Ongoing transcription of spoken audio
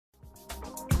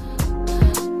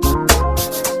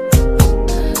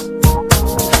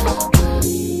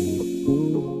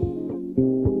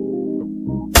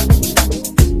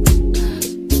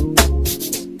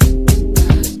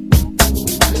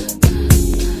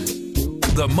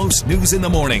The most news in the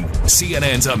morning.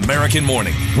 CNN's American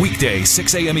Morning. Weekday,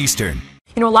 6 a.m. Eastern.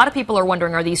 You know, a lot of people are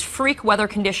wondering, are these freak weather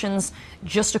conditions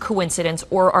just a coincidence,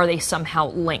 or are they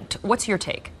somehow linked? What's your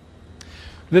take?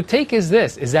 The take is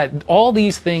this, is that all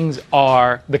these things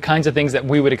are the kinds of things that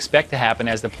we would expect to happen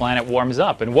as the planet warms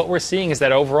up. And what we're seeing is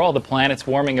that overall the planet's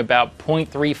warming about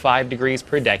 0.35 degrees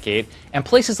per decade, and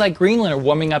places like Greenland are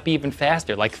warming up even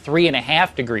faster, like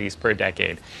 3.5 degrees per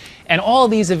decade. And all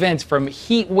of these events, from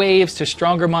heat waves to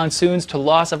stronger monsoons to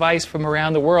loss of ice from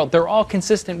around the world, they're all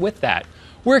consistent with that.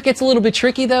 Where it gets a little bit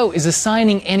tricky, though, is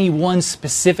assigning any one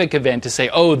specific event to say,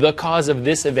 oh, the cause of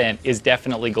this event is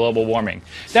definitely global warming.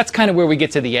 That's kind of where we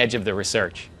get to the edge of the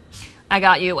research. I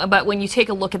got you. But when you take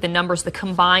a look at the numbers, the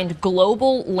combined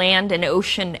global land and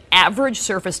ocean average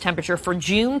surface temperature for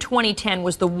June 2010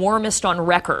 was the warmest on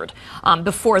record.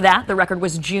 Before that, the record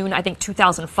was June, I think,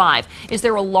 2005. Is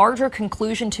there a larger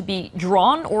conclusion to be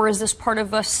drawn, or is this part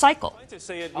of a cycle? Scientists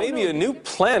say it may be a new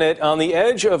planet on the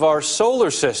edge of our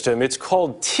solar system. It's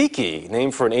called Tiki,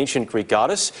 named for an ancient Greek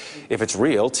goddess. If it's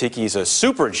real, Tiki is a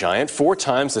supergiant, 4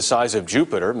 times the size of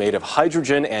Jupiter, made of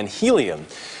hydrogen and helium.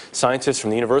 Scientists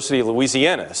from the University of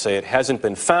Louisiana say it hasn't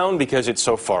been found because it's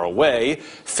so far away,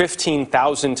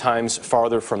 15,000 times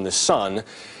farther from the sun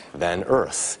than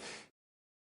Earth.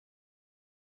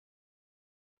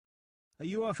 A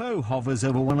UFO hovers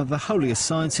over one of the holiest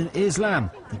sites in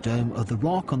Islam, the Dome of the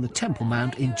Rock on the Temple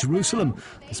Mount in Jerusalem,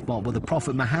 the spot where the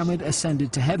Prophet Muhammad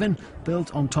ascended to heaven,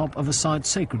 built on top of a site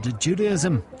sacred to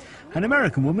Judaism. An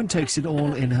American woman takes it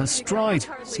all in her stride,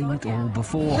 seen it all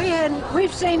before.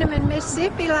 We've seen them in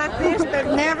Mississippi like this, but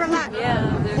never like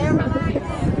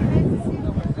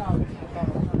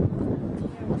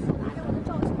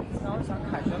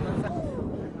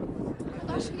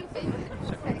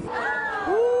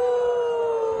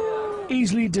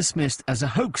Easily dismissed as a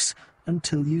hoax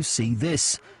until you see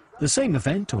this. The same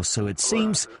event, or so it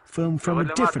seems, filmed from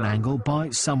a different angle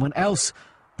by someone else.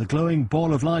 The glowing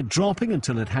ball of light dropping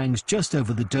until it hangs just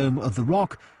over the Dome of the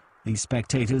Rock. These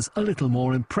spectators a little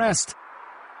more impressed.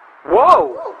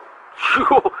 Whoa!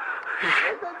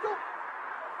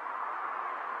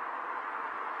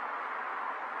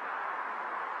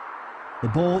 The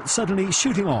ball suddenly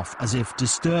shooting off as if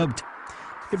disturbed.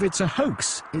 If it's a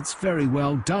hoax, it's very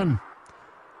well done.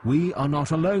 We are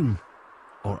not alone,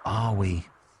 or are we?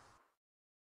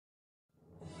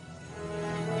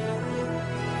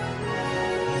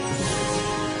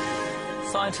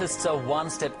 Scientists are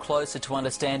one step closer to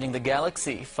understanding the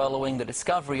galaxy following the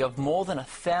discovery of more than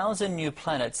 1,000 new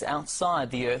planets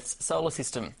outside the Earth's solar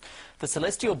system. The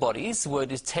celestial bodies were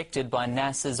detected by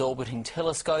NASA's orbiting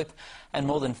telescope, and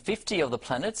more than 50 of the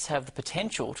planets have the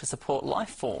potential to support life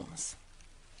forms.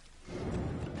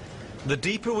 The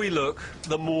deeper we look,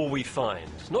 the more we find.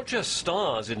 Not just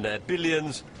stars in their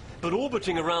billions, but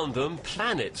orbiting around them,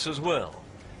 planets as well.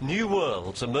 New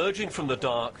worlds emerging from the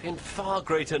dark in far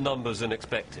greater numbers than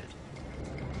expected.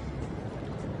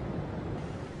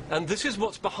 And this is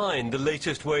what's behind the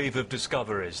latest wave of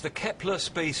discoveries, the Kepler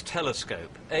Space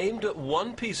Telescope, aimed at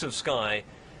one piece of sky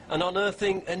and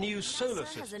unearthing a new solar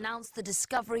system. Has announced the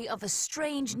discovery of a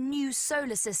strange new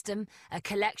solar system, a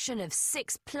collection of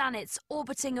 6 planets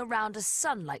orbiting around a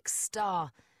sun-like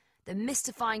star. The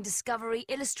mystifying discovery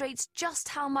illustrates just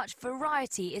how much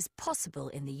variety is possible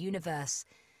in the universe.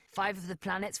 5 of the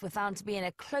planets were found to be in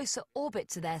a closer orbit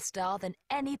to their star than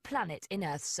any planet in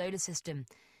Earth's solar system.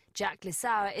 Jack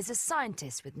Lissauer is a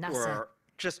scientist with NASA. We're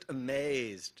just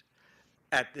amazed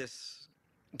at this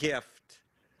gift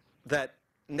that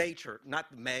Nature, not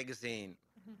the magazine,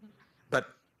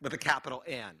 but with a capital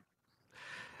N,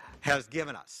 has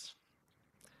given us.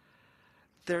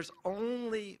 There's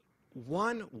only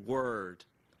one word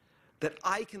that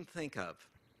I can think of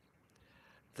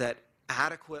that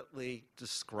adequately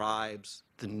describes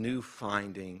the new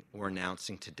finding we're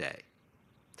announcing today.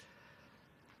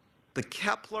 The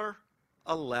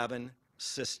Kepler-11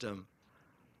 system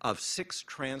of 6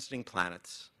 transiting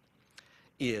planets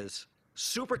is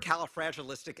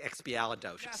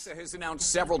supercalifragilisticexpialidocious. NASA has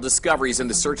announced several discoveries in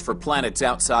the search for planets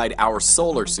outside our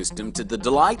solar system to the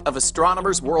delight of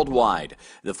astronomers worldwide.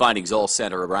 The findings all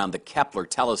center around the Kepler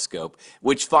telescope,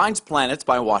 which finds planets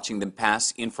by watching them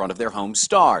pass in front of their home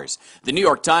stars. The New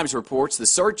York Times reports the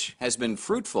search has been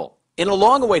fruitful. In a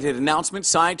long-awaited announcement,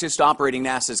 scientists operating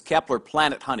NASA's Kepler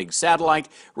planet-hunting satellite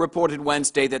reported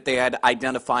Wednesday that they had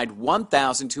identified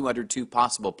 1,202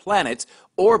 possible planets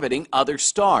orbiting other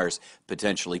stars,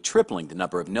 potentially tripling the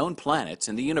number of known planets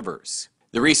in the universe.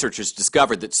 The researchers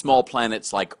discovered that small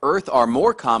planets like Earth are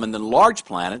more common than large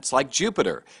planets like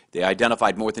Jupiter. They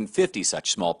identified more than 50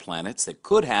 such small planets that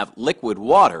could have liquid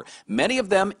water, many of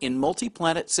them in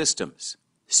multi-planet systems.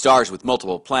 Stars with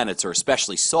multiple planets are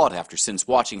especially sought after, since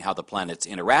watching how the planets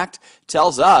interact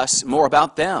tells us more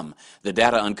about them. The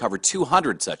data uncovered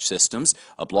 200 such systems.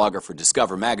 A blogger for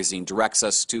Discover magazine directs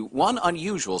us to one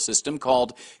unusual system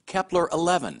called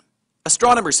Kepler-11.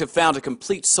 Astronomers have found a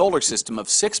complete solar system of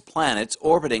 6 planets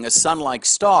orbiting a sun-like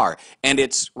star, and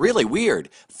it's really weird.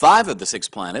 5 of the 6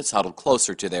 planets huddle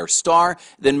closer to their star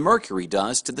than Mercury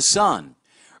does to the sun.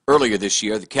 Earlier this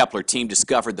year, the Kepler team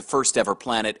discovered the first ever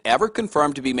planet ever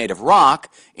confirmed to be made of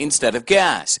rock instead of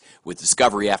gas. With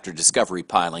discovery after discovery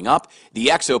piling up, the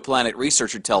exoplanet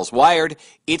researcher tells Wired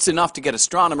it's enough to get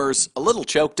astronomers a little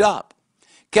choked up.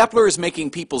 Kepler is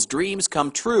making people's dreams come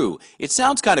true. It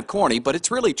sounds kind of corny, but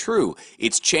it's really true.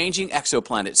 It's changing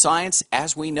exoplanet science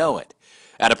as we know it.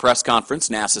 At a press conference,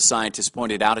 NASA scientists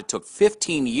pointed out it took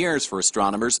 15 years for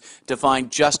astronomers to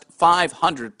find just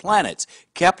 500 planets.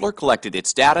 Kepler collected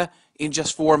its data in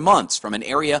just 4 months from an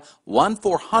area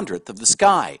 1/400th of the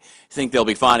sky. Think they'll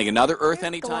be finding another Earth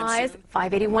anytime soon?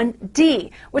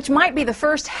 581d, which might be the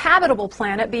first habitable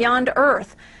planet beyond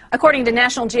Earth. According to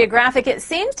National Geographic, it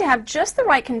seems to have just the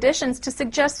right conditions to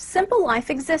suggest simple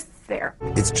life exists there.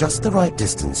 It's just the right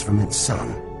distance from its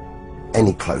sun.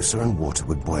 Any closer and water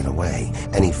would boil away.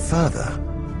 Any further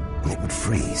and it would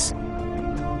freeze.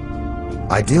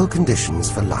 Ideal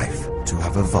conditions for life to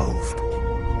have evolved.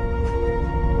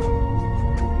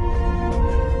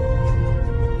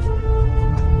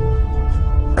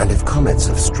 And if comets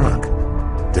have struck,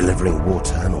 delivering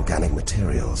water and organic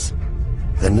materials,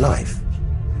 then life,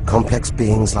 complex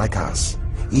beings like us,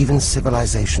 even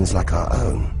civilizations like our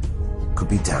own, could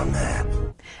be down there.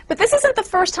 But this isn't the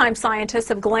first time scientists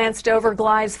have glanced over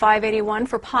Gliese 581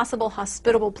 for possible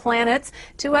hospitable planets.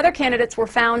 2 other candidates were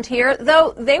found here,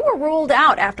 though they were ruled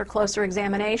out after closer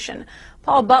examination.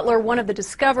 Paul Butler, one of the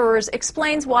discoverers,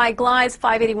 explains why Gliese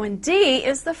 581d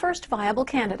is the first viable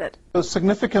candidate. The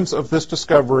significance of this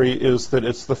discovery is that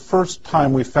it's the first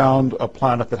time we found a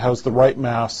planet that has the right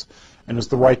mass and is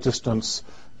the right distance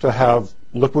to have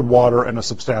liquid water and a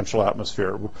substantial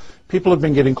atmosphere. People have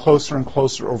been getting closer and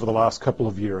closer over the last couple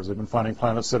of years. They've been finding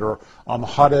planets that are on the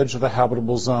hot edge of the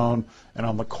habitable zone and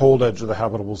on the cold edge of the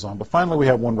habitable zone. But finally, we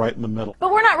have one right in the middle.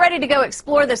 But we're not ready to go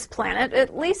explore this planet,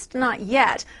 at least not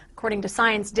yet. According to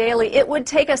Science Daily, it would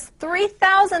take us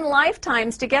 3,000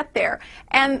 lifetimes to get there,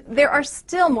 and there are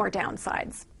still more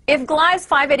downsides. If Gliese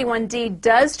 581d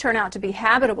does turn out to be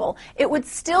habitable, it would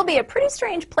still be a pretty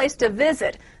strange place to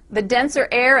visit. The denser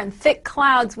air and thick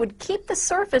clouds would keep the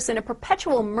surface in a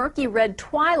perpetual murky red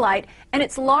twilight, and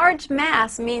its large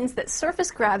mass means that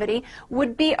surface gravity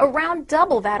would be around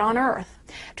double that on Earth.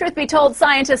 Truth be told,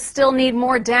 scientists still need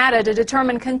more data to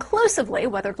determine conclusively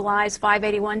whether Gliese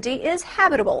 581d is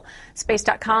habitable.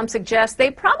 Space.com suggests they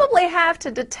probably have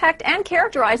to detect and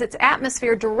characterize its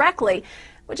atmosphere directly,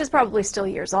 which is probably still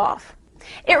years off.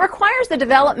 It requires the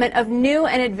development of new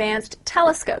and advanced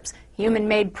telescopes.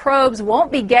 Human-made probes won't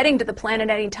be getting to the planet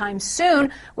anytime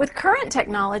soon. With current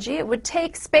technology, it would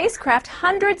take spacecraft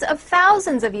hundreds of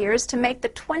thousands of years to make the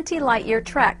 20-light-year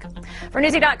trek. For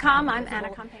Newsy.com, I'm Anna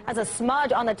Company. As a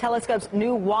smudge on the telescope's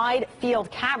new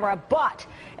wide-field camera, but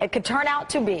it could turn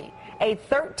out to be a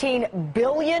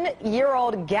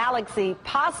 13-billion-year-old galaxy,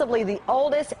 possibly the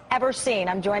oldest ever seen.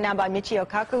 I'm joined now by Michio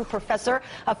Kaku, professor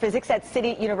of physics at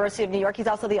City University of New York. He's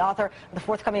also the author of the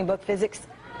forthcoming book, Physics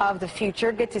of the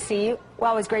Future. Good to see you. Well,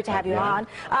 always great to have you on.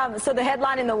 So the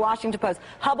headline in the Washington Post,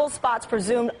 Hubble spots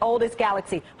presumed oldest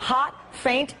galaxy, hot,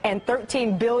 faint, and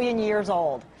 13 billion years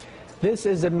old. This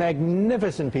is a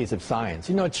magnificent piece of science.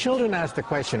 You know, children ask the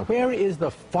question, where is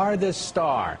the farthest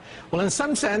star? Well, in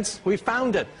some sense, we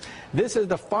found it. This is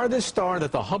the farthest star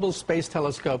that the Hubble Space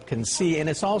Telescope can see, and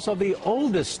it's also the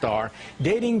oldest star,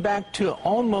 dating back to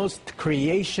almost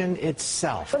creation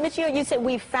itself. But Michio, you said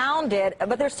we found it,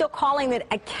 but they're still calling it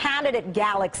a candidate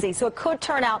galaxy, so it could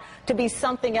turn out to be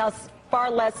something else far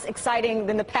less exciting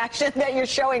than the passion that you're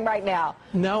showing right now.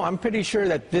 No, I'm pretty sure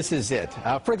that this is it.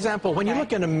 For example, when you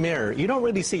look in a mirror, you don't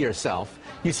really see yourself.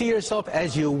 You see yourself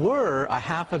as you were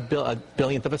a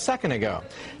billionth of a second ago.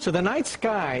 So the night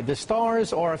sky, the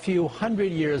stars are a few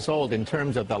hundred years old in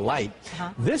terms of the light.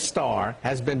 This star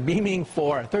has been beaming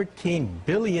for 13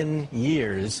 billion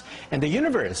years, and the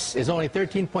universe is only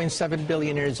 13.7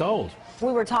 billion years old.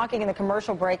 We were talking in the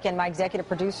commercial break, and my executive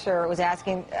producer was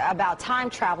asking about time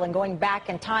travel and going back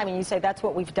in time, and you say that's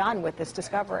what we've done with this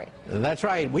discovery. That's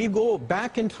right. We go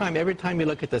back in time every time we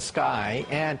look at the sky,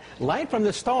 and light from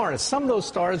the stars, some of those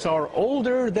stars are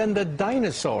older than the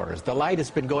dinosaurs. The light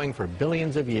has been going for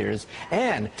billions of years,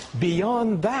 and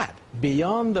beyond that,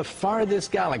 beyond the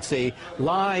farthest galaxy,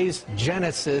 lies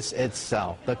Genesis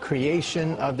itself, the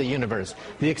creation of the universe.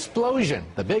 The explosion,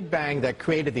 the Big Bang that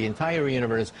created the entire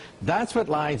universe, that's what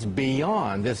lies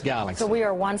beyond this galaxy. So we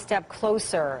are one step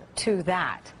closer to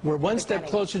that. We're one step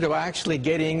closer to actually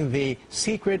getting the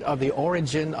secret of the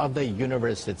origin of the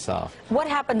universe itself. What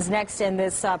happens next in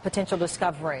this potential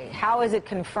discovery? How is it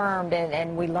confirmed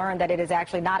and we learn that it is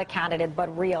actually not a candidate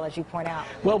but real, as you point out?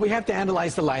 Well, we have to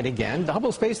analyze the light again. The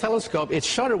Hubble Space Telescope, its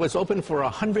shutter was open for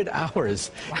 100 hours.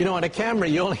 Wow. You know, on a camera,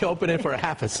 you only open it for a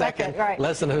half a second, right.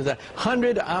 Less than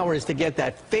 100 hours to get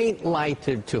that faint light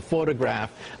to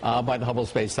photograph by the Hubble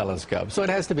Space Telescope. So it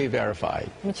has to be verified.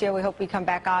 Michio, we hope we come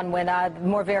back on when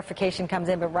more verification comes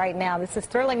in, but right now, this is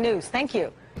thrilling news. Thank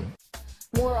you.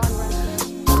 More on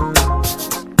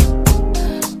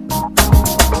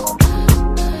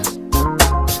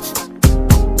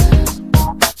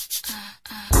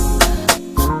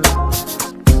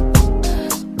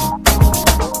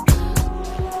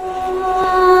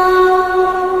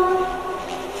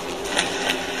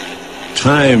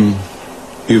time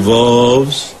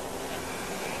evolves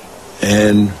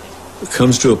and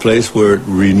comes to a place where it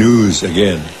renews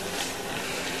again.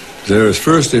 There is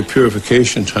first a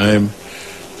purification time,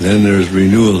 then there's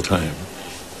renewal time.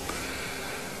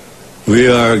 We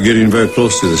are getting very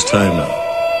close to this time now.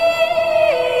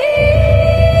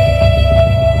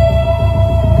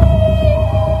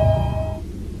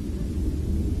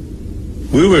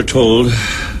 We were told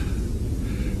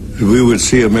that we would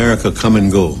see America come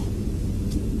and go.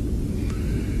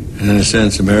 And in a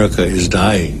sense, America is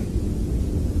dying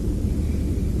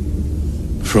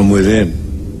from within.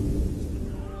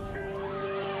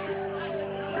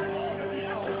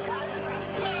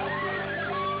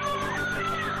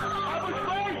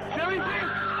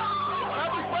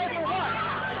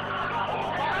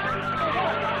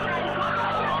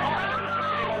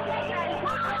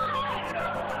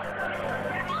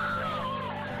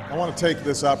 I want to take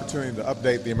this opportunity to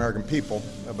update the American people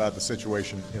about the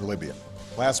situation in Libya.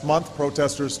 Last month,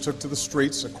 protesters took to the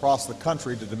streets across the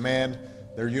country to demand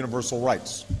their universal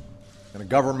rights and a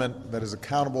government that is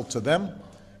accountable to them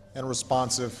and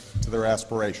responsive to their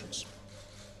aspirations.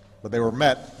 But they were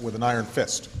met with an iron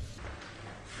fist.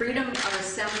 Freedom of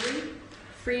assembly,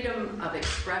 freedom of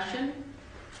expression,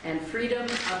 and freedom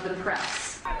of the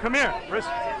press. Come here,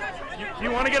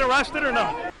 you want to get arrested or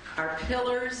no? Are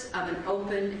pillars of an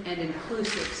open and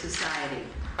inclusive society.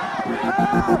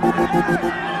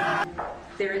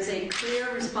 There is a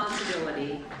clear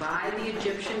responsibility by the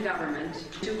Egyptian government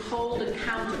to hold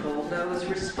accountable those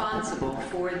responsible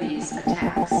for these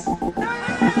attacks.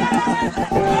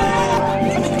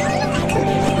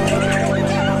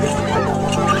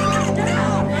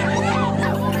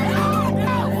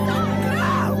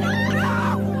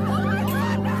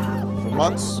 For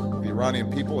months, the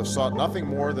Iranian people have sought nothing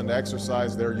more than to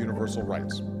exercise their universal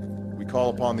rights. We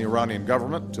call upon the Iranian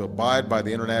government to abide by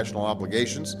the international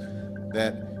obligations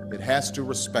that it has to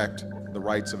respect the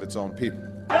rights of its own people.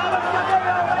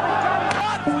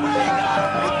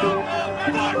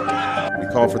 We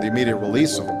call for the immediate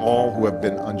release of all who have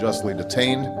been unjustly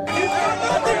detained.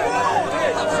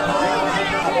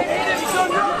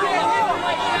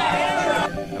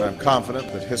 And I'm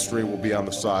confident that history will be on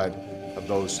the side of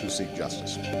those who seek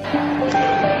justice.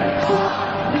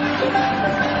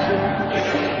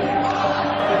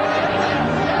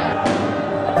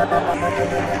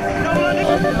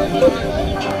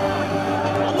 No,